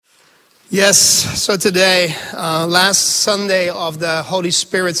Yes, so today, last Sunday of the Holy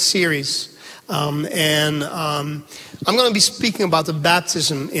Spirit series, I'm going to be speaking about the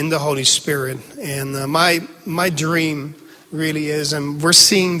baptism in the Holy Spirit. And my dream really is, and we're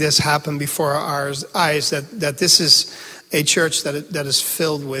seeing this happen before our eyes, that this is a church that is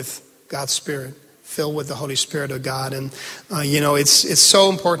filled with God's Spirit, filled with the Holy Spirit of God. And it's so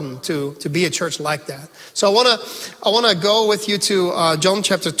important to be a church like that. So I want to go with you to John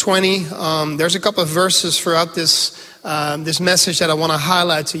chapter 20. There's a couple of verses throughout this message that I want to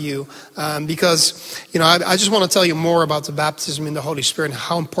highlight to you, because I just want to tell you more about the baptism in the Holy Spirit and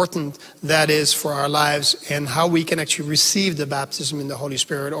how important that is for our lives, and how we can actually receive the baptism in the Holy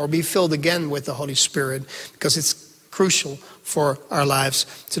Spirit or be filled again with the Holy Spirit, because it's crucial for our lives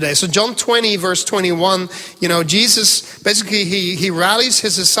today. So John 20 verse 21, Jesus basically he rallies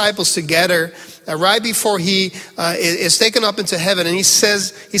his disciples together right before he is taken up into heaven, and he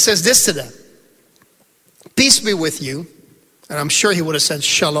says this to them: "Peace be with you." And I'm sure he would have said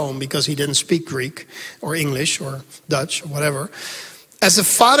shalom, because he didn't speak Greek or English or Dutch or whatever. "As the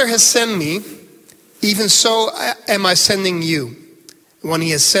Father has sent me, even so am I sending you." When he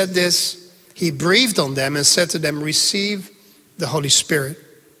has said this, he breathed on them and said to them, "Receive the Holy Spirit."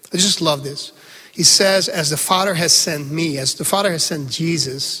 I just love this. He says, as the Father has sent me, as the Father has sent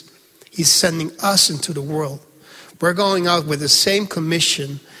Jesus, he's sending us into the world. We're going out with the same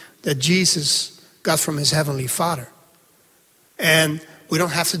commission that Jesus got from his heavenly Father. And we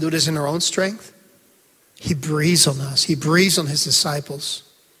don't have to do this in our own strength. He breathes on us. He breathes on his disciples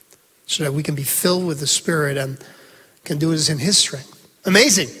so that we can be filled with the Spirit and can do this in his strength.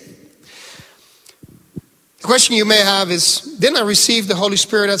 Amazing. The question you may have is, didn't I receive the Holy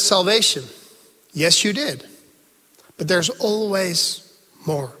Spirit at salvation? Yes, you did. But there's always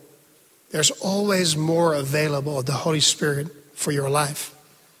more. There's always more available of the Holy Spirit for your life.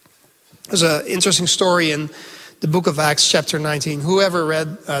 There's an interesting story in the book of Acts chapter 19. Whoever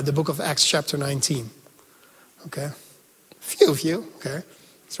read the book of Acts chapter 19? Okay. A few of you. Okay.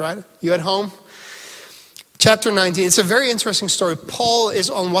 That's right. You at home? Chapter 19, it's a very interesting story. The Apostle Paul is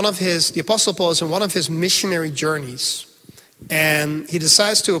on one of his missionary journeys. And he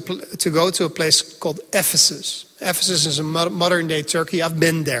decides to go to a place called Ephesus. Ephesus is in modern day Turkey. I've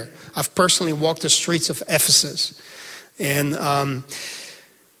been there. I've personally walked the streets of Ephesus. And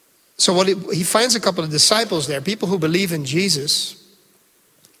so he finds a couple of disciples there, people who believe in Jesus,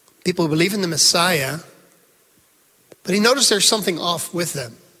 people who believe in the Messiah. But he noticed there's something off with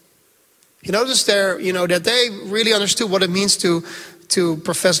them. He noticed there, that they really understood what it means to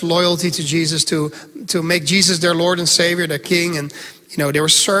profess loyalty to Jesus, to make Jesus their Lord and Savior, their King, and they were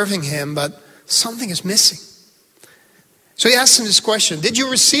serving him, but something is missing. So he asked them this question: did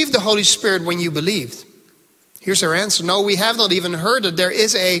you receive the Holy Spirit when you believed? Here's their answer: no, we have not even heard that there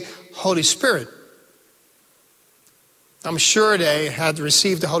is a Holy Spirit. I'm sure they had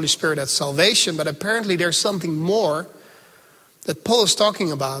received the Holy Spirit at salvation, but apparently there's something more that Paul is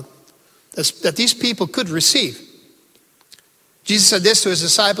talking about, that these people could receive. Jesus said this to his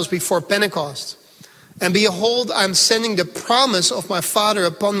disciples before Pentecost: "And behold, I'm sending the promise of my Father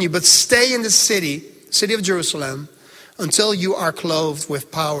upon you, but stay in the city of Jerusalem, until you are clothed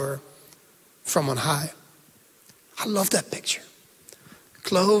with power from on high." I love that picture.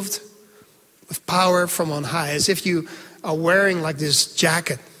 Clothed with power from on high, as if you are wearing like this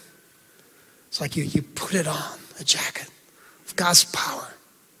jacket. It's like you put it on, a jacket of God's power.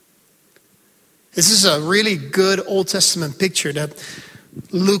 This is a really good Old Testament picture that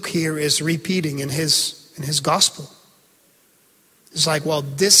Luke here is repeating in his gospel. It's like, well,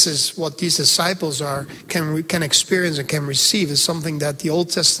 this is what these disciples can experience and can receive, is something that the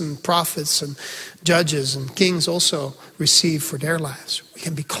Old Testament prophets and judges and kings also receive for their lives. We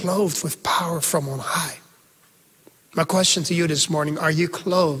can be clothed with power from on high. My question to you this morning: are you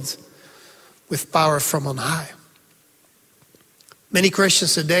clothed with power from on high? Many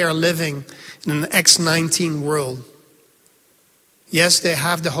Christians today are living in an Acts-19 world. Yes, they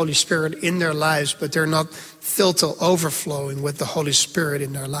have the Holy Spirit in their lives, but they're not filled to overflowing with the Holy Spirit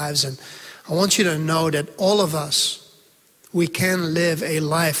in their lives. And I want you to know that all of us, we can live a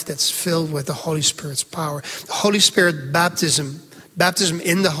life that's filled with the Holy Spirit's power. The Holy Spirit baptism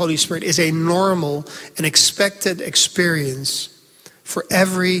in the Holy Spirit, is a normal and expected experience for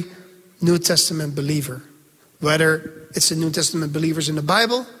every New Testament believer. Whether it's the New Testament believers in the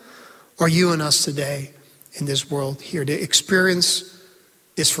Bible or you and us today in this world here. The experience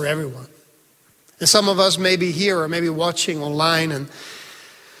is for everyone. And some of us may be here or maybe watching online, and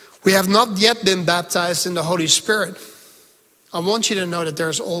we have not yet been baptized in the Holy Spirit. I want you to know that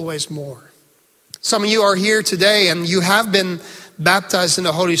there's always more. Some of you are here today and you have been baptized in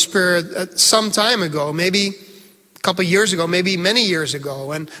the Holy Spirit some time ago, maybe a couple years ago, maybe many years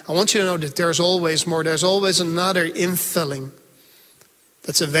ago. And I want you to know that there's always more. There's always another infilling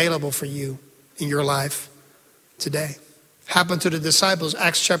that's available for you in your life today. Happened to the disciples,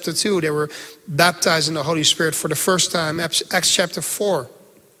 Acts chapter 2. They were baptized in the Holy Spirit for the first time. Acts chapter 4.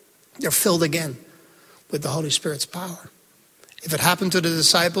 They're filled again with the Holy Spirit's power. If it happened to the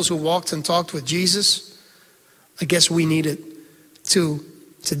disciples who walked and talked with Jesus, I guess we need it too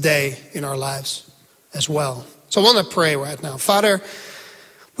today in our lives as well. So I want to pray right now. Father,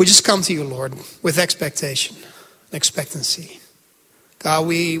 we just come to you, Lord, with expectation, expectancy. God,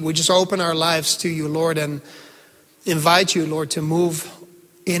 we just open our lives to you, Lord, and invite you, Lord, to move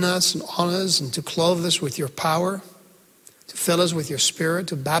in us and on us and to clothe us with your power, to fill us with your Spirit,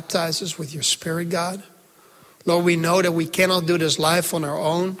 to baptize us with your Spirit, God. Lord, we know that we cannot do this life on our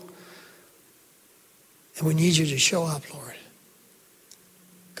own, and we need you to show up, Lord.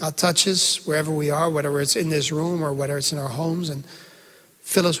 God, touch us wherever we are, whether it's in this room or whether it's in our homes, and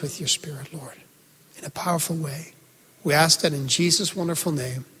fill us with your Spirit, Lord, in a powerful way. We ask that in Jesus' wonderful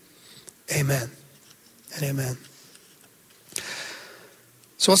name. Amen and amen.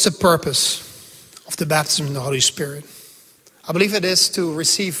 So what's the purpose of the baptism in the Holy Spirit? I believe it is to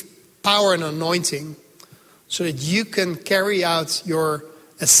receive power and anointing so that you can carry out your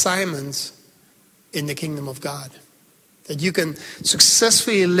assignment in the kingdom of God. That you can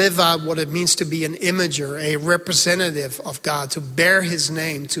successfully live out what it means to be an imager, a representative of God, to bear his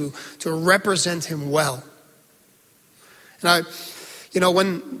name, to represent him well. And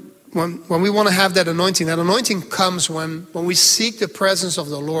when we want to have that anointing comes when we seek the presence of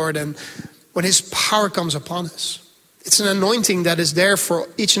the Lord and when his power comes upon us. It's an anointing that is there for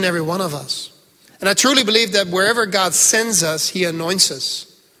each and every one of us. And I truly believe that wherever God sends us, he anoints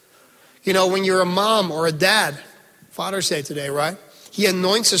us. You know, when you're a mom or a dad, Father's Day today, right? He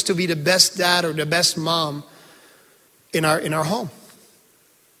anoints us to be the best dad or the best mom in our home.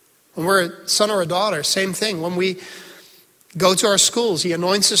 When we're a son or a daughter, same thing. When we go to our schools, he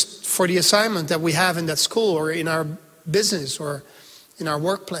anoints us for the assignment that we have in that school or in our business or in our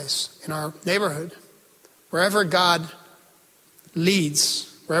workplace, in our neighborhood. Wherever God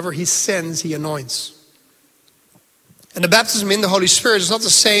leads, wherever he sends, he anoints. And the baptism in the Holy Spirit is not the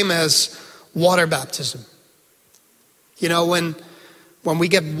same as water baptism. You know, when we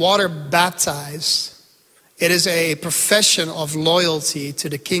get water baptized, it is a profession of loyalty to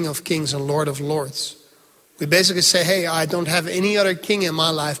the King of Kings and Lord of Lords. We basically say, hey, I don't have any other king in my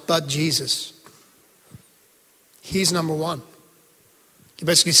life but Jesus. He's number one. You're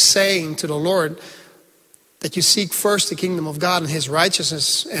basically saying to the Lord that you seek first the kingdom of God and his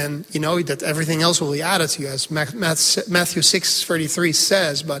righteousness, and you know that everything else will be added to you, as Matthew 6:33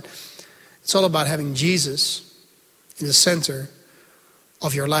 says. But it's all about having Jesus in the center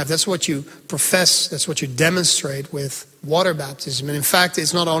of your life. That's what you profess. That's what you demonstrate with water baptism. And in fact,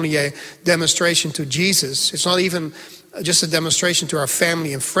 it's not only a demonstration to Jesus. It's not even just a demonstration to our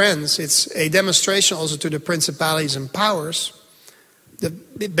family and friends. It's a demonstration also to the principalities and powers.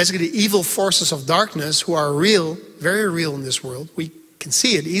 Basically the evil forces of darkness who are real, very real in this world. We can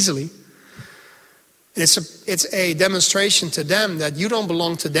see it easily. It's a demonstration to them that you don't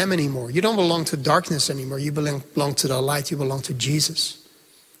belong to them anymore. You don't belong to darkness anymore. You belong to the light. You belong to Jesus,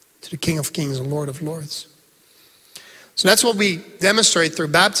 to the King of Kings and Lord of Lords. So that's what we demonstrate through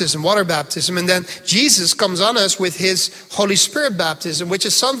baptism, water baptism. And then Jesus comes on us with his Holy Spirit baptism, which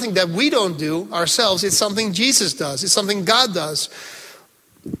is something that we don't do ourselves. It's something Jesus does. It's something God does.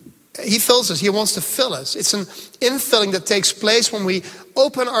 He fills us. He wants to fill us. It's an infilling that takes place when we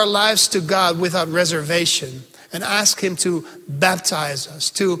open our lives to God without reservation and ask him to baptize us,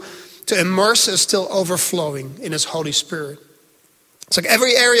 to immerse us till overflowing in his Holy Spirit. It's like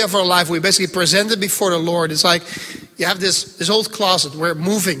every area of our life we basically present it before the Lord. It's like you have this old closet. We're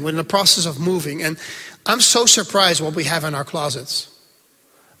in the process of moving. And I'm so surprised what we have in our closets.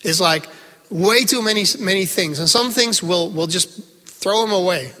 It's like way too many things. And some things we'll just throw them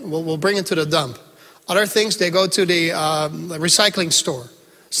away. We'll bring it to the dump. Other things, they go to the recycling store.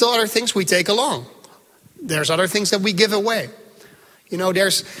 Still other things we take along. There's other things that we give away. You know,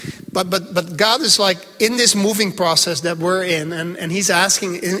 but God is like in this moving process that we're in, and he's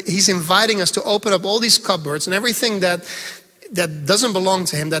inviting us to open up all these cupboards and everything that doesn't belong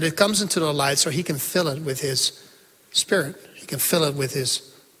to him, that it comes into the light so he can fill it with his Spirit. He can fill it with his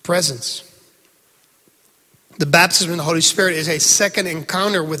presence. The baptism in the Holy Spirit is a second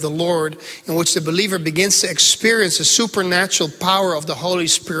encounter with the Lord in which the believer begins to experience the supernatural power of the Holy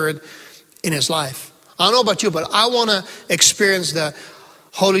Spirit in his life. I don't know about you, but I want to experience the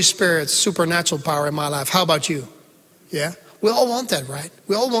Holy Spirit's supernatural power in my life. How about you? Yeah? We all want that, right?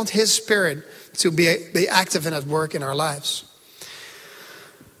 We all want His Spirit to be active and at work in our lives.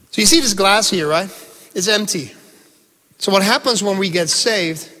 So you see this glass here, right? It's empty. So what happens when we get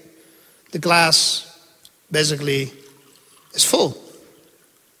saved? The glass basically is full.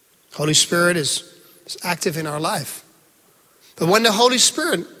 Holy Spirit is active in our life. But when the Holy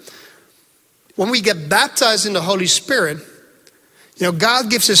Spirit, when we get baptized in the Holy Spirit, God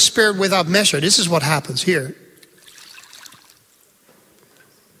gives His Spirit without measure. This is what happens here.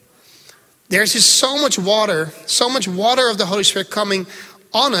 There's just so much water of the Holy Spirit coming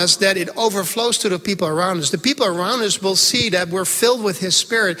on us that it overflows to the people around us. The people around us will see that we're filled with His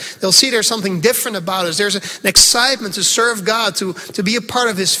Spirit. They'll see there's something different about us. There's an excitement to serve God, to be a part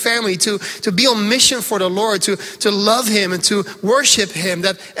of His family, to be on mission for the Lord, to love Him and to worship Him.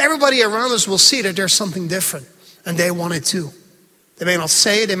 That everybody around us will see that there's something different. And they want it too. They may not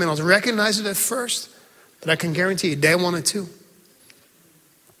say it, they may not recognize it at first, but I can guarantee you they want it too.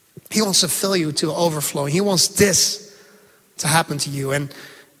 He wants to fill you to overflowing. He wants this to happen to you. And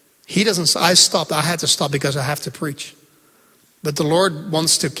He doesn't. I had to stop because I have to preach. But the Lord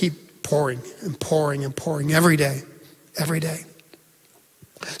wants to keep pouring and pouring and pouring every day. Every day.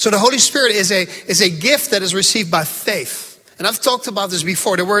 So the Holy Spirit is a gift that is received by faith. And I've talked about this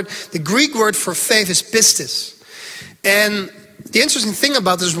before. The Greek word for faith is pistis. And the interesting thing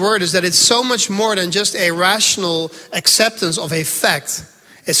about this word is that it's so much more than just a rational acceptance of a fact.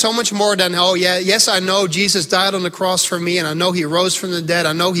 It's so much more than, yes, I know Jesus died on the cross for me, and I know He rose from the dead.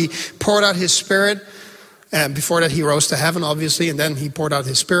 I know He poured out His Spirit. And before that, He rose to heaven, obviously, and then He poured out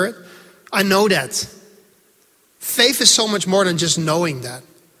His Spirit. I know that. Faith is so much more than just knowing that.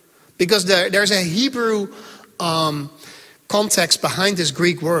 Because there's a Hebrew context behind this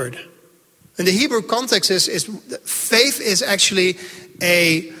Greek word. And the Hebrew context is faith is actually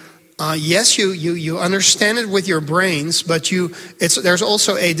yes, you understand it with your brains, but there's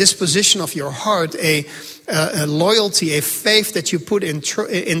also a disposition of your heart, a loyalty, a faith that you put in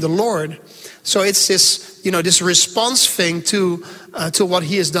the Lord. So it's this response thing to what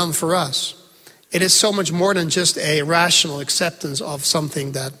He has done for us. It is so much more than just a rational acceptance of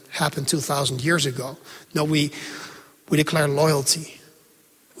something that happened 2,000 years ago. No, we declare loyalty.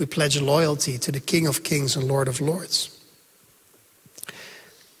 We pledge loyalty to the King of Kings and Lord of Lords.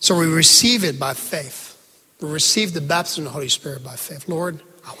 So we receive it by faith. We receive the baptism of the Holy Spirit by faith. Lord,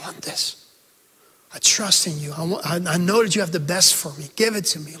 I want this. I trust in you. I know that you have the best for me. Give it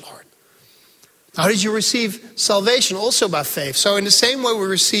to me, Lord. How did you receive salvation? Also by faith. So in the same way we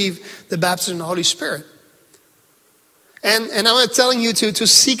receive the baptism of the Holy Spirit. And I'm not telling you to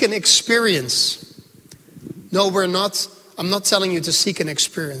seek an experience. No, we're not. I'm not telling you to seek an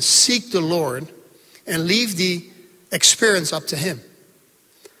experience. Seek the Lord and leave the experience up to Him.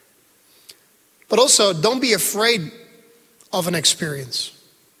 But also, don't be afraid of an experience.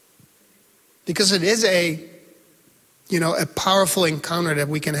 Because it is a powerful encounter that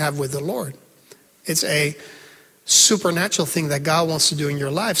we can have with the Lord. It's a supernatural thing that God wants to do in your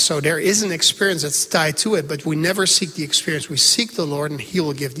life. So there is an experience that's tied to it, but we never seek the experience. We seek the Lord and He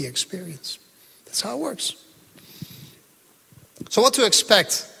will give the experience. That's how it works. So what to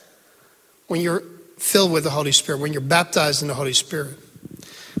expect when you're filled with the Holy Spirit, when you're baptized in the Holy Spirit?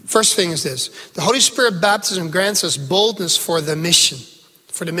 First thing is this. The Holy Spirit baptism grants us boldness for the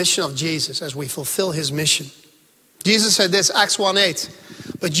mission of Jesus as we fulfill His mission. Jesus said this, Acts 1:8.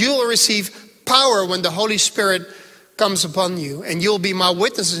 But you will receive power when the Holy Spirit comes upon you, and you'll be my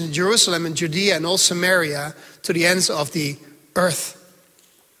witnesses in Jerusalem and Judea and all Samaria to the ends of the earth.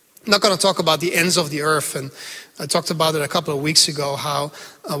 I'm not going to talk about the ends of the earth, and I talked about it a couple of weeks ago, how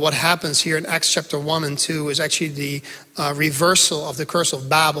what happens here in Acts chapter 1 and 2 is actually the reversal of the curse of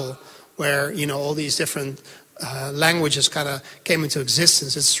Babel, where all these different languages kind of came into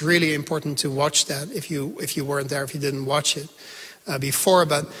existence. It's really important to watch that if you weren't there, if you didn't watch it before.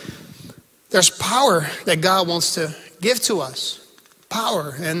 But there's power that God wants to give to us.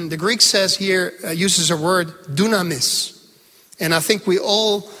 Power. And the Greek says here, uses a word, dunamis. And I think we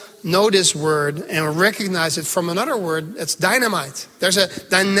all know this word and recognize it from another word, that's dynamite. There's a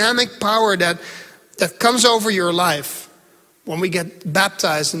dynamic power that comes over your life when we get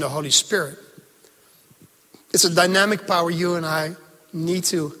baptized in the Holy Spirit. It's a dynamic power you and I need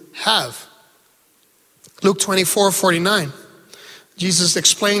to have. Luke 24:49. Jesus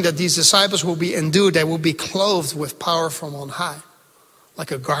explained that these disciples will be endued, they will be clothed with power from on high,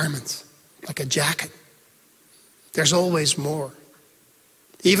 like a garment, like a jacket. There's always more.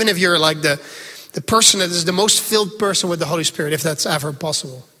 Even if you're like the person that is the most filled person with the Holy Spirit, if that's ever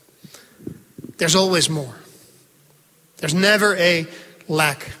possible, there's always more. There's never a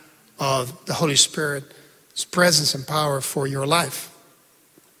lack of the Holy Spirit's His presence and power for your life.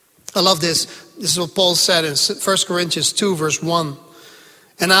 I love this. This is what Paul said in 1 Corinthians 2, verse 1.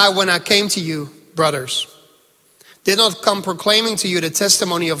 And I, when I came to you, brothers, did not come proclaiming to you the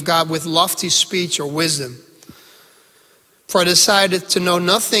testimony of God with lofty speech or wisdom. For I decided to know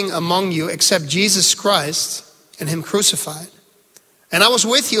nothing among you except Jesus Christ and Him crucified. And I was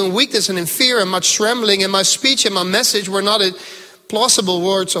with you in weakness and in fear and much trembling, and my speech and my message were not in plausible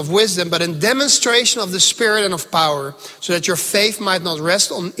words of wisdom, but in demonstration of the Spirit and of power, so that your faith might not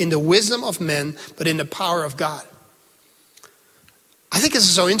rest in the wisdom of men, but in the power of God. I think this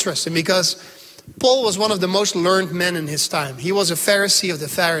is so interesting because Paul was one of the most learned men in his time. He was a Pharisee of the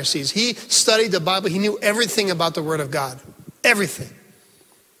Pharisees. He studied the Bible. He knew everything about the Word of God. Everything.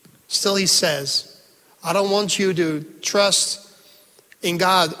 Still he says, I don't want you to trust in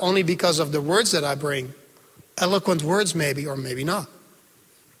God only because of the words that I bring. Eloquent words maybe, or maybe not.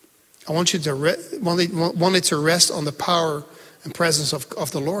 I want you to want it to rest on the power and presence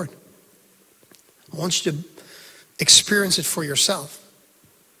of the Lord. I want you to experience it for yourself.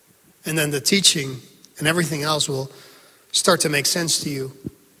 And then the teaching and everything else will start to make sense to you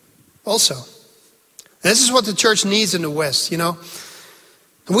also. And this is what the church needs in the West, you know.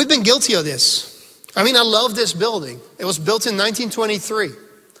 And we've been guilty of this. I mean, I love this building. It was built in 1923.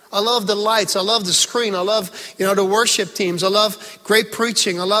 I love the lights. I love the screen. I love, the worship teams. I love great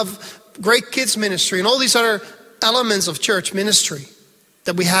preaching. I love great kids ministry and all these other elements of church ministry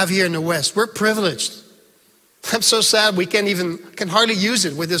that we have here in the West. We're privileged. I'm so sad we can hardly use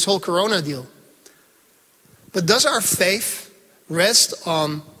it with this whole Corona deal. But does our faith rest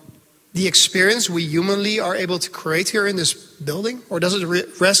on the experience we humanly are able to create here in this building? Or does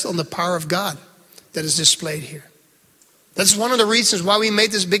it rest on the power of God that is displayed here? That's one of the reasons why we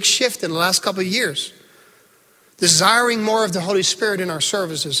made this big shift in the last couple of years. Desiring more of the Holy Spirit in our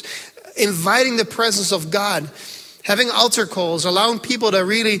services. Inviting the presence of God. Having altar calls, allowing people to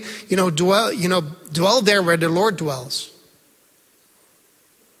really, dwell there where the Lord dwells.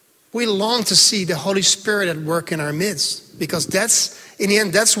 We long to see the Holy Spirit at work in our midst, because in the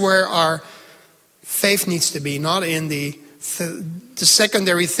end, that's where our faith needs to be, not in the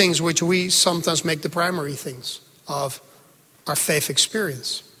secondary things which we sometimes make the primary things of our faith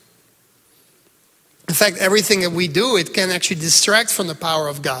experience. In fact, everything that we do, it can actually distract from the power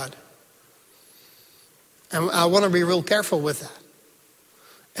of God. And I want to be real careful with that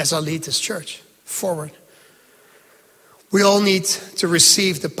as I lead this church forward. We all need to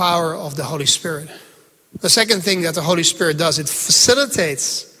receive the power of the Holy Spirit. The second thing that the Holy Spirit does, it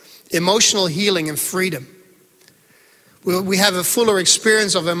facilitates emotional healing and freedom. We have a fuller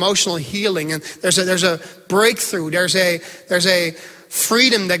experience of emotional healing, and there's a breakthrough. There's a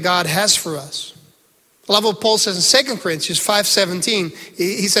freedom that God has for us. I love what Paul says in 2 Corinthians 5:17.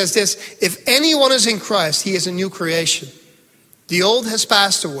 He says this, if anyone is in Christ, he is a new creation. The old has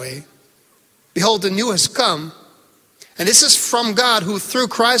passed away. Behold, the new has come. And this is from God, who through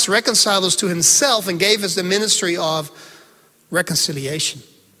Christ reconciled us to himself and gave us the ministry of reconciliation.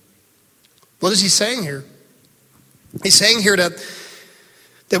 What is he saying here? He's saying here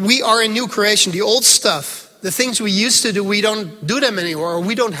that we are a new creation. The old stuff, the things we used to do, we don't do them anymore, or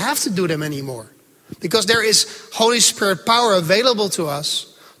we don't have to do them anymore. Because there is Holy Spirit power available to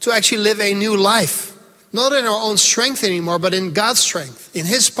us to actually live a new life. Not in our own strength anymore, but in God's strength, in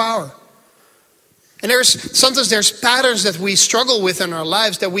His power. And sometimes there's patterns that we struggle with in our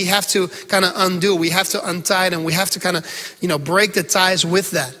lives that we have to kind of undo. We have to untie them. We have to kind of, break the ties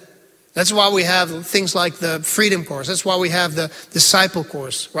with that. That's why we have things like the Freedom Course. That's why we have the Disciple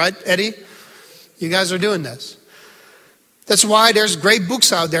Course. Right, Eddie? You guys are doing this. That's why there's great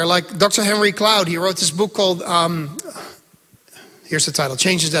books out there, like Dr. Henry Cloud. He wrote this book called, here's the title,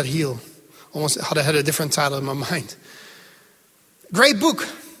 Changes That Heal. Almost had a different title in my mind. Great book,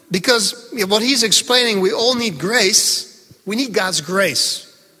 because what he's explaining, we all need grace. We need God's grace.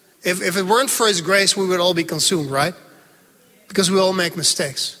 If it weren't for His grace, we would all be consumed, right? Because we all make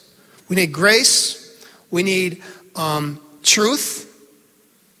mistakes. We need grace. We need truth.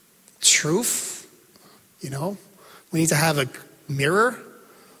 Truth, We need to have a mirror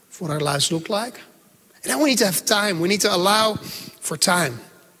for what our lives look like. And then we need to have time. We need to allow for time.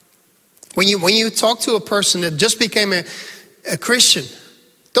 When you talk to a person that just became a Christian,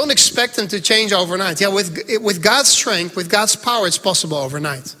 don't expect them to change overnight. Yeah, with God's strength, with God's power, it's possible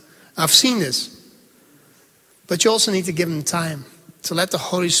overnight. I've seen this. But you also need to give them time to let the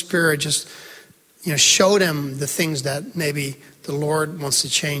Holy Spirit just, show them the things that maybe the Lord wants to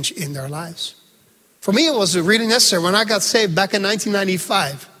change in their lives. For me, it was really necessary. When I got saved back in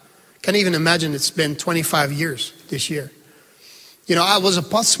 1995, can't even imagine it's been 25 years this year. I was a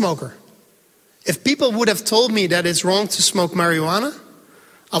pot smoker. If people would have told me that it's wrong to smoke marijuana,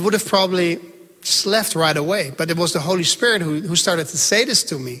 I would have probably just left right away. But it was the Holy Spirit who started to say this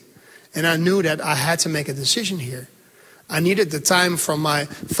to me. And I knew that I had to make a decision here. I needed the time from my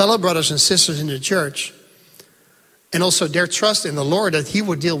fellow brothers and sisters in the church, and also their trust in the Lord that He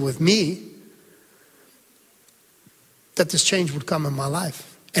would deal with me, that this change would come in my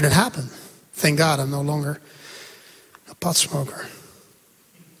life. And it happened. Thank God I'm no longer a pot smoker.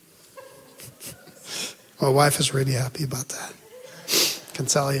 My wife is really happy about that. I can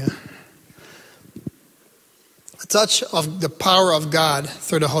tell you. A touch of the power of God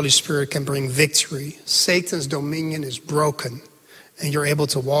through the Holy Spirit can bring victory. Satan's dominion is broken, and you're able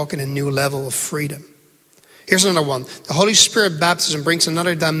to walk in a new level of freedom. Here's another one. The Holy Spirit baptism brings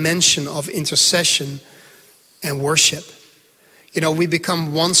another dimension of intercession and worship. You know, we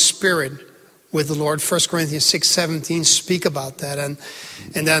become one spirit with the Lord. 1 Corinthians 6:17 speak about that. And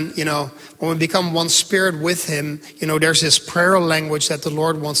then, you know, when we become one spirit with Him, you know, there's this prayer language that the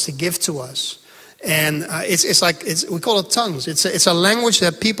Lord wants to give to us. And we call it tongues. It's a language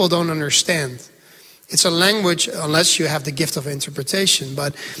that people don't understand. It's a language, unless you have the gift of interpretation,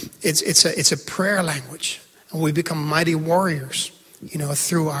 but it's a prayer language. And we become mighty warriors, you know,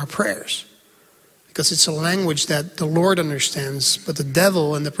 through our prayers. Because it's a language that the Lord understands, but the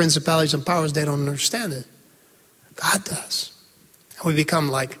devil and the principalities and powers, they don't understand it. God does. And we become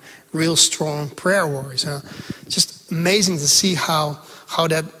like real strong prayer warriors. Just amazing to see how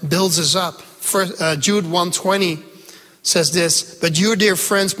that builds us up. Jude 1:20 says this, "But you, dear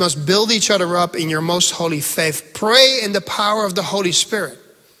friends, must build each other up in your most holy faith. Pray in the power of the Holy Spirit."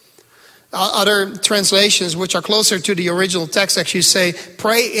 Other translations, which are closer to the original text, actually say,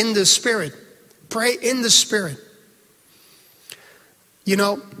 "Pray in the Spirit." Pray in the Spirit. You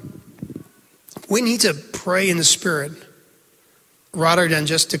know, we need to pray in the Spirit rather than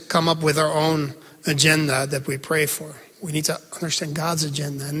just to come up with our own agenda that we pray for. We need to understand God's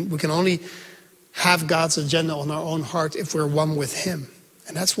agenda, and we can only have God's agenda on our own heart if we're one with Him.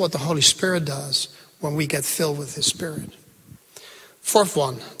 And that's what the Holy Spirit does when we get filled with His Spirit. Fourth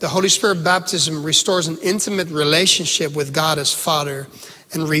one, the Holy Spirit baptism restores an intimate relationship with God as Father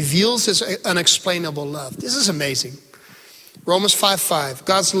and reveals His unexplainable love. This is amazing. Romans 5:5,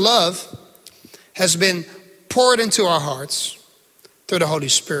 God's love has been poured into our hearts through the Holy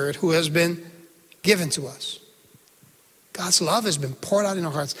Spirit who has been given to us. God's love has been poured out in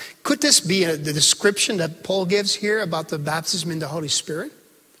our hearts. Could this be the description that Paul gives here about the baptism in the Holy Spirit?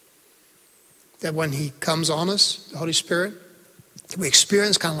 That when He comes on us, the Holy Spirit, we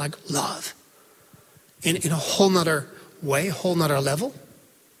experience kind of like love in a whole nother way, a whole nother level.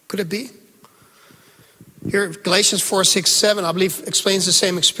 Could it be? Here, Galatians 4:6-7, I believe, explains the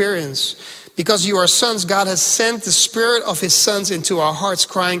same experience. Because you are sons, God has sent the Spirit of His sons into our hearts,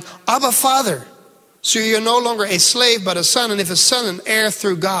 crying, "Abba, Father." So you're no longer a slave, but a son, and if a son, an heir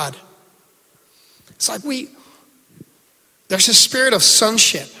through God. It's like there's a spirit of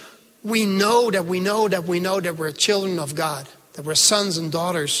sonship. We know that we're children of God, that we're sons and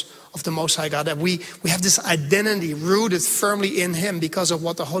daughters of the Most High God, that we have this identity rooted firmly in Him because of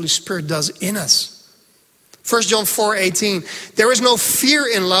what the Holy Spirit does in us. 1 John 4:18, there is no fear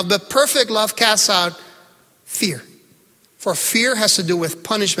in love, but perfect love casts out fear. For fear has to do with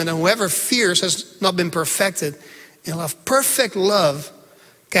punishment, and whoever fears has not been perfected in love. Perfect love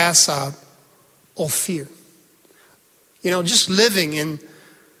casts out all fear. You know, just living in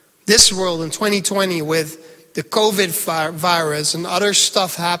this world in 2020 with the COVID virus and other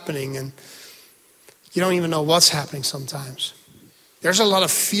stuff happening, and you don't even know what's happening sometimes. There's a lot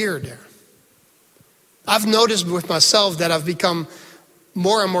of fear there. I've noticed with myself that I've become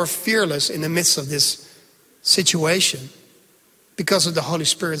more and more fearless in the midst of this situation because of the Holy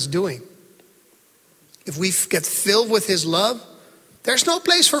Spirit's doing. If we get filled with His love, there's no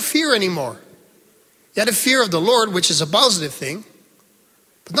place for fear anymore. You have the fear of the Lord, which is a positive thing,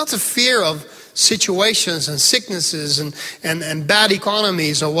 but not the fear of situations and sicknesses and bad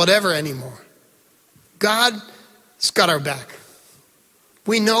economies or whatever anymore. God's got our back.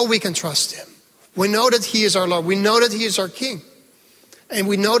 We know we can trust Him. We know that He is our Lord. We know that He is our King. And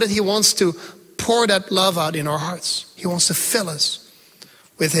we know that He wants to pour that love out in our hearts. He wants to fill us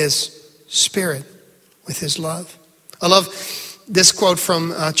with His Spirit, with His love. I love this quote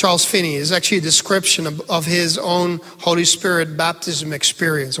from Charles Finney. It's actually a description of his own Holy Spirit baptism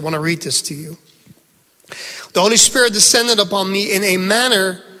experience. I want to read this to you. The Holy Spirit descended upon me in a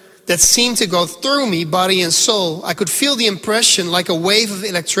manner that seemed to go through me, body and soul. I could feel the impression like a wave of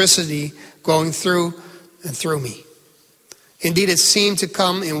electricity going through and through me. Indeed, it seemed to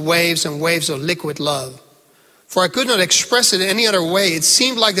come in waves and waves of liquid love. For I could not express it any other way. It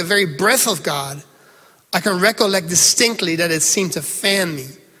seemed like the very breath of God. I can recollect distinctly that it seemed to fan me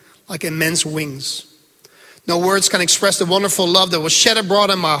like immense wings. No words can express the wonderful love that was shed abroad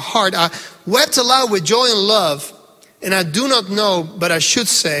in my heart. I wept aloud with joy and love, and I do not know, but I should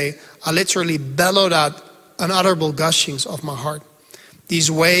say, I literally bellowed out unutterable gushings of my heart. These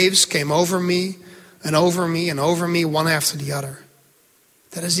waves came over me and over me and over me, one after the other.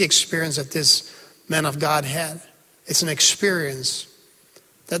 That is the experience that this man of God had. It's an experience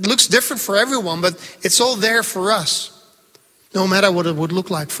that looks different for everyone, but it's all there for us. No matter what it would look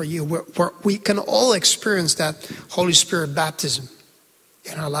like for you, we can all experience that Holy Spirit baptism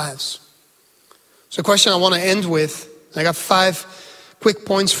in our lives. So the question I want to end with, I got 5 quick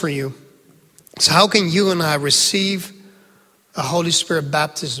points for you. So how can you and I receive a Holy Spirit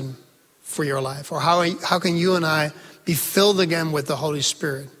baptism for your life? Or how can you and I be filled again with the Holy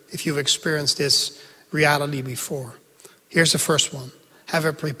Spirit if you've experienced this reality before? Here's the first one. Have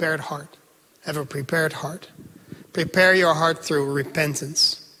a prepared heart. Have a prepared heart. Prepare your heart through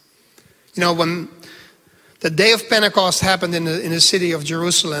repentance. You know, when the day of Pentecost happened in the city of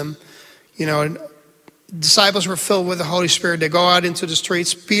Jerusalem, you know, disciples were filled with the Holy Spirit. They go out into the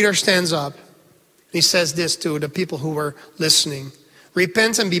streets. Peter stands up. He says this to the people who were listening.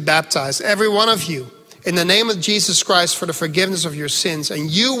 Repent and be baptized, every one of you, in the name of Jesus Christ for the forgiveness of your sins, and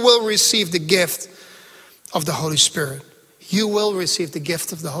you will receive the gift of the Holy Spirit. You will receive the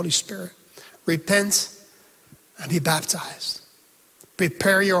gift of the Holy Spirit. Repent and be baptized.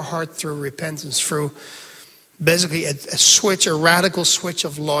 Prepare your heart through repentance, through basically a radical switch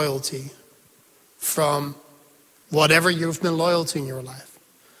of loyalty from whatever you've been loyal to in your life.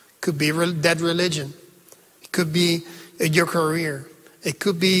 It could be dead religion. It could be your career. It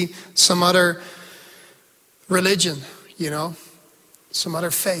could be some other religion, you know, some other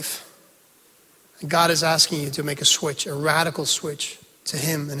faith. And God is asking you to make a switch, a radical switch to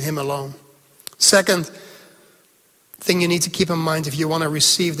Him and Him alone. Second thing you need to keep in mind if you want to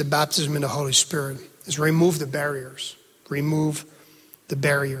receive the baptism in the Holy Spirit is remove the barriers. Remove the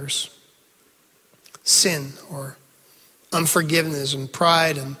barriers. Sin or unforgiveness and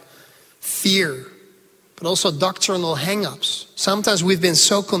pride and fear, but also doctrinal hang-ups. Sometimes we've been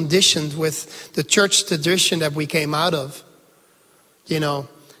so conditioned with the church tradition that we came out of, you know,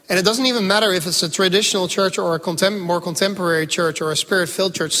 and it doesn't even matter if it's a traditional church or a more contemporary church or a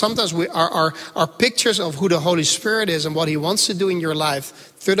spirit-filled church. Sometimes our pictures of who the Holy Spirit is and what He wants to do in your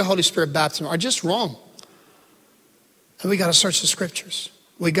life through the Holy Spirit baptism are just wrong. And we got to search the scriptures.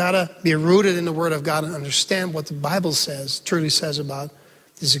 We got to be rooted in the Word of God and understand what the Bible truly says about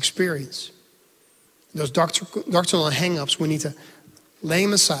this experience. Those doctrinal hang-ups, we need to lay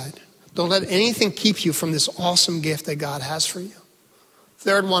them aside. Don't let anything keep you from this awesome gift that God has for you.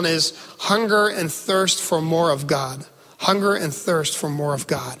 Third one is hunger and thirst for more of God. Hunger and thirst for more of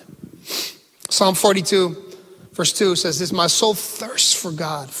God. Psalm 42, verse 2 says this, my soul thirsts for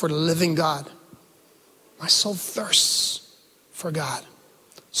God, for the living God. My soul thirsts for God.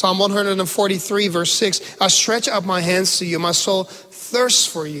 Psalm 143, verse 6, I stretch out my hands to you. My soul thirsts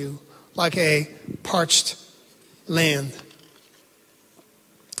for you like a parched land.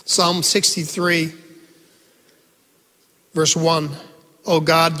 Psalm 63, verse 1, O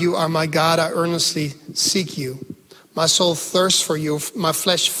God, you are my God, I earnestly seek you. My soul thirsts for you, my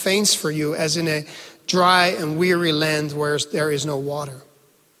flesh faints for you, as in a dry and weary land where there is no water.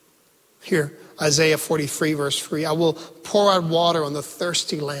 Here, Isaiah 43, verse 3, I will pour out water on the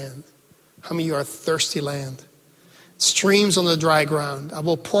thirsty land. How many of you are a thirsty land? Streams on the dry ground. I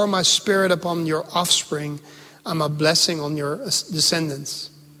will pour my spirit upon your offspring. I'm a blessing on your descendants.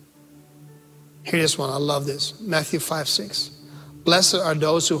 Hear this one, I love this. Matthew 5, 6. Blessed are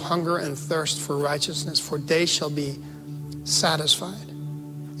those who hunger and thirst for righteousness, for they shall be satisfied.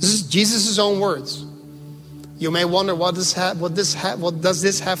 This is Jesus' own words. You may wonder, what does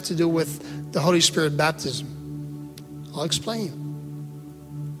this have to do with the Holy Spirit baptism? I'll explain you.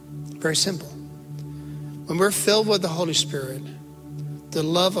 Very simple. When we're filled with the Holy Spirit, the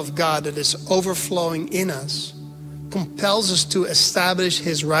love of God that is overflowing in us compels us to establish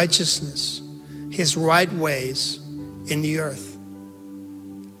His righteousness, His right ways in the earth.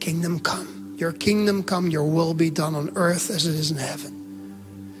 Kingdom come. Your kingdom come, your will be done on earth as it is in heaven.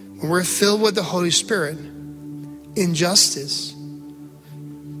 When we're filled with the Holy Spirit, injustice,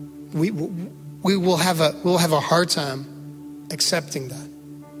 we'll have a hard time accepting that.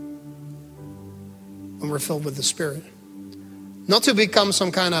 When we're filled with the Spirit. Not to become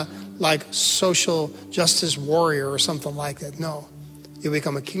some kind of like social justice warrior or something like that. No, you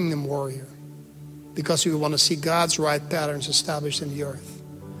become a kingdom warrior because you want to see God's right patterns established in the earth.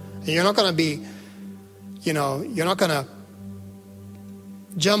 And you're not going to be you're not going to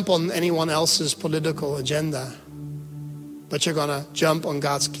jump on anyone else's political agenda, but you're going to jump on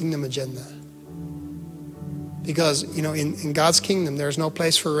God's kingdom agenda. Because, in God's kingdom, there's no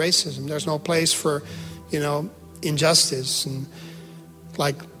place for racism. There's no place for, injustice. And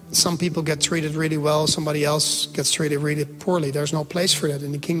like some people get treated really well, somebody else gets treated really poorly. There's no place for that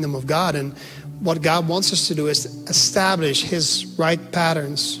in the kingdom of God. And what God wants us to do is to establish his right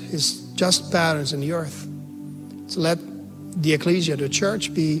patterns, his just patterns in the earth. To let the ecclesia, the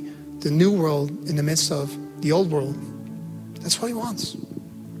church, be the new world in the midst of the old world. That's what he wants.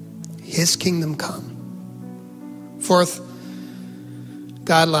 His kingdom come. Fourth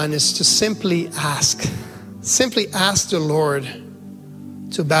guideline is to simply ask. Simply ask the Lord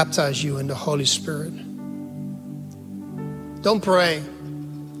to baptize you in the Holy Spirit. Don't pray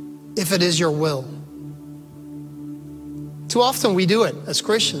if it is your will. Too often we do it as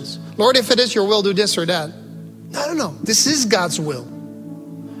Christians. Lord, if it is your will, do this or that. No. This is God's will.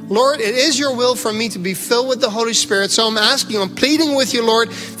 Lord, it is your will for me to be filled with the Holy Spirit. So I'm asking you, I'm pleading with you,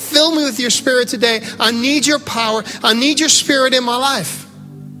 Lord, fill me with your Spirit today. I need your power. I need your Spirit in my life.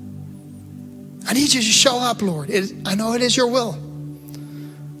 I need you to show up, Lord. I know it is your will.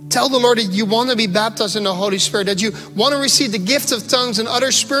 Tell the Lord that you want to be baptized in the Holy Spirit, that you want to receive the gift of tongues and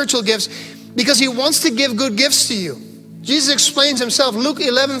other spiritual gifts, because he wants to give good gifts to you. Jesus explains himself, Luke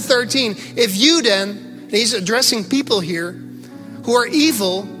 11:13. If you then, and he's addressing people here who are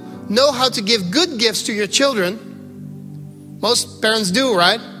evil, know how to give good gifts to your children. Most parents do,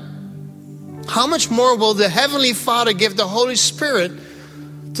 right? How much more will the Heavenly Father give the Holy Spirit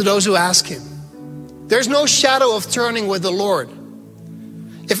to those who ask him? There's no shadow of turning with the Lord.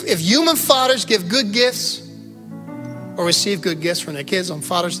 If human fathers give good gifts or receive good gifts from their kids on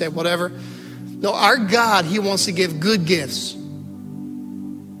Father's Day, whatever. No, our God, he wants to give good gifts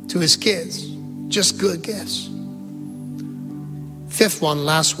to his kids. Just good gifts. Fifth one,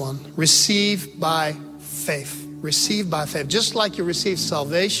 last one. Receive by faith. Receive by faith. Just like you receive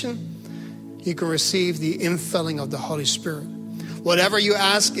salvation, you can receive the infilling of the Holy Spirit. Whatever you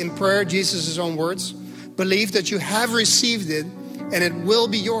ask in prayer, Jesus' own words, believe that you have received it and it will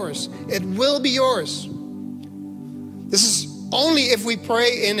be yours. It will be yours. This is only if we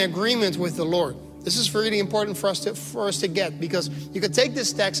pray in agreement with the Lord. This is really important for us to get, because you could take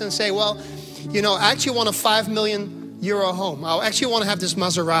this text and say, well, I actually want a €5 million home. I actually want to have this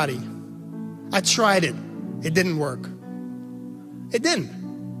Maserati. I tried it. It didn't work. It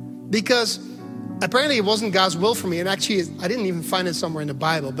didn't. Because apparently it wasn't God's will for me. And actually, I didn't even find it somewhere in the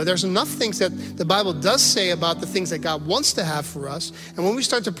Bible. But there's enough things that the Bible does say about the things that God wants to have for us. And when we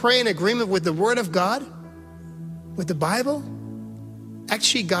start to pray in agreement with the Word of God, with the Bible,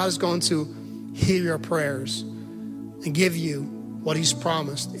 actually God is going to hear your prayers and give you what he's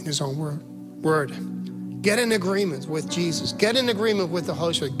promised in his own word. Get in agreement with Jesus. Get in agreement with the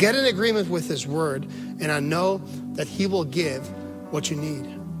Holy Spirit. Get in agreement with his word. And I know that he will give what you need.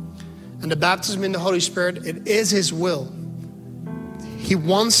 And the baptism in the Holy Spirit, it is his will. He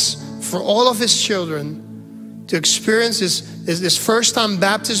wants for all of his children to experience this first time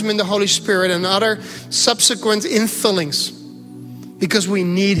baptism in the Holy Spirit and other subsequent infillings, because we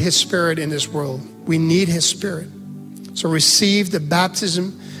need his Spirit in this world. We need his Spirit. So receive the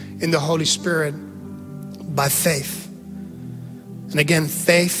baptism in the Holy Spirit by faith. And again,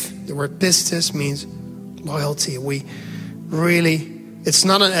 faith, the word pistis, means loyalty. It's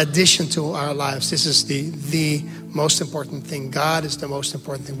not an addition to our lives. This is the most important thing. God is the most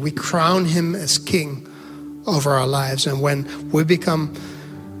important thing. We crown him as king over our lives. And when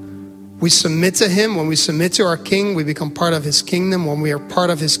we submit to him, when we submit to our king, we become part of his kingdom. When we are part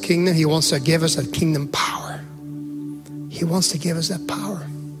of his kingdom, he wants to give us that kingdom power. He wants to give us that power.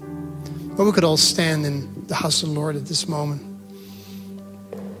 Well, we could all stand in the house of the Lord at this moment.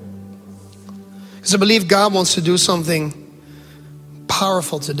 Because I believe God wants to do something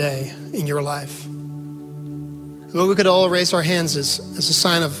powerful today in your life. Well, we could all raise our hands as a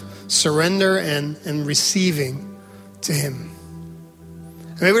sign of surrender and receiving to him.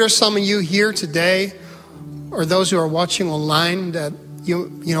 And maybe there's some of you here today, or those who are watching online, that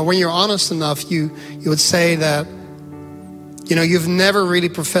when you're honest enough, you would say that you've never really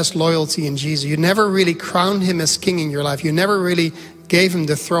professed loyalty in Jesus. You never really crowned him as king in your life. You never really gave him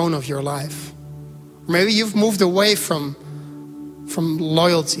the throne of your life. Or maybe you've moved away from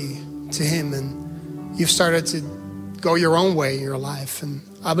loyalty to him and you've started to go your own way in your life. And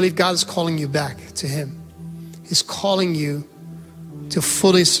I believe God is calling you back to him. He's calling you to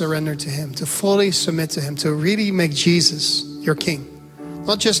fully surrender to him, to fully submit to him, to really make Jesus your king.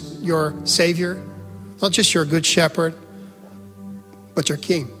 Not just your savior, not just your good shepherd, but your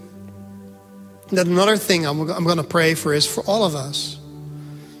king. And then another thing I'm going to pray for is for all of us.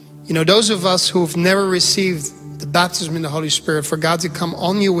 You know, those of us who've never received the baptism in the Holy Spirit, for God to come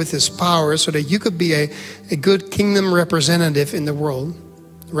on you with His power so that you could be a good kingdom representative in the world,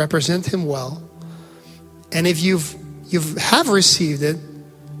 represent Him well. And if you have received it,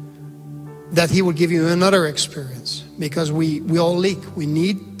 that He would give you another experience, because we all leak. We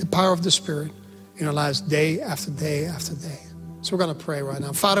need the power of the Spirit in our lives day after day after day. So we're going to pray right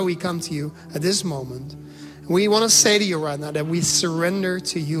now. Father, we come to you at this moment. We want to say to you right now that we surrender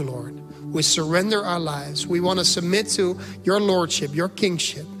to you, Lord. We surrender our lives. We want to submit to your lordship, your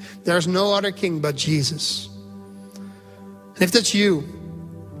kingship. There's no other king but Jesus. And if that's you,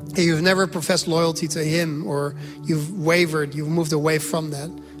 and you've never professed loyalty to Him, or you've wavered, you've moved away from that,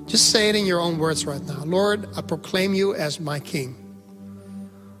 just say it in your own words right now. Lord, I proclaim you as my king.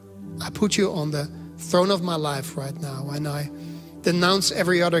 I put you on the throne of my life right now, and I denounce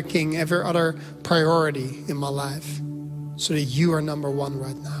every other king, every other priority in my life, so that you are number one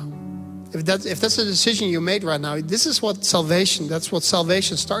right now. If that's a decision you made right now, this is what salvation, that's what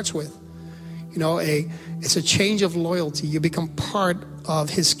salvation starts with. You know, it's a change of loyalty. You become part of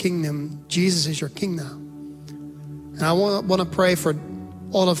His kingdom. Jesus is your king now. And I want to pray for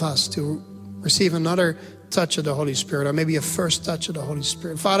all of us to receive another touch of the Holy Spirit, or maybe a first touch of the Holy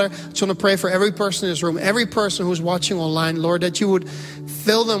Spirit. Father, I just want to pray for every person in this room, every person who's watching online, Lord, that you would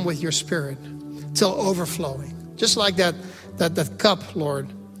fill them with your Spirit till overflowing. Just like that cup, Lord,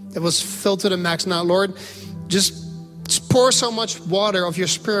 that was filled to the max. Now, Lord, just pour so much water of your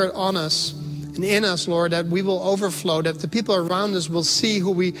Spirit on us and in us, Lord, that we will overflow, that the people around us will see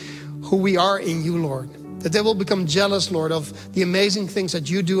who we are in you, Lord. That they will become jealous, Lord, of the amazing things that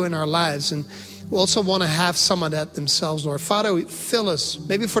you do in our lives. And we also want to have some of that themselves, Lord. Father, fill us,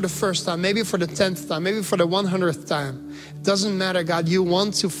 maybe for the first time, maybe for the 10th time, maybe for the 100th time. It doesn't matter, God. You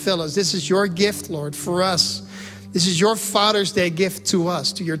want to fill us. This is your gift, Lord, for us. This is your Father's Day gift to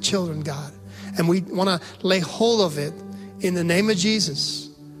us, to your children, God. And we want to lay hold of it in the name of Jesus.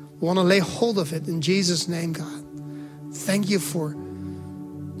 We want to lay hold of it in Jesus' name, God. Thank you for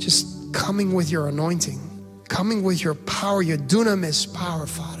just coming with your anointing, coming with your power, your dunamis power,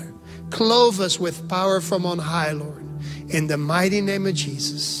 Father. Clothe us with power from on high, Lord. In the mighty name of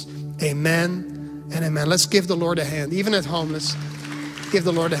Jesus. Amen and amen. Let's give the Lord a hand. Even at home, let's give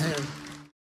the Lord a hand.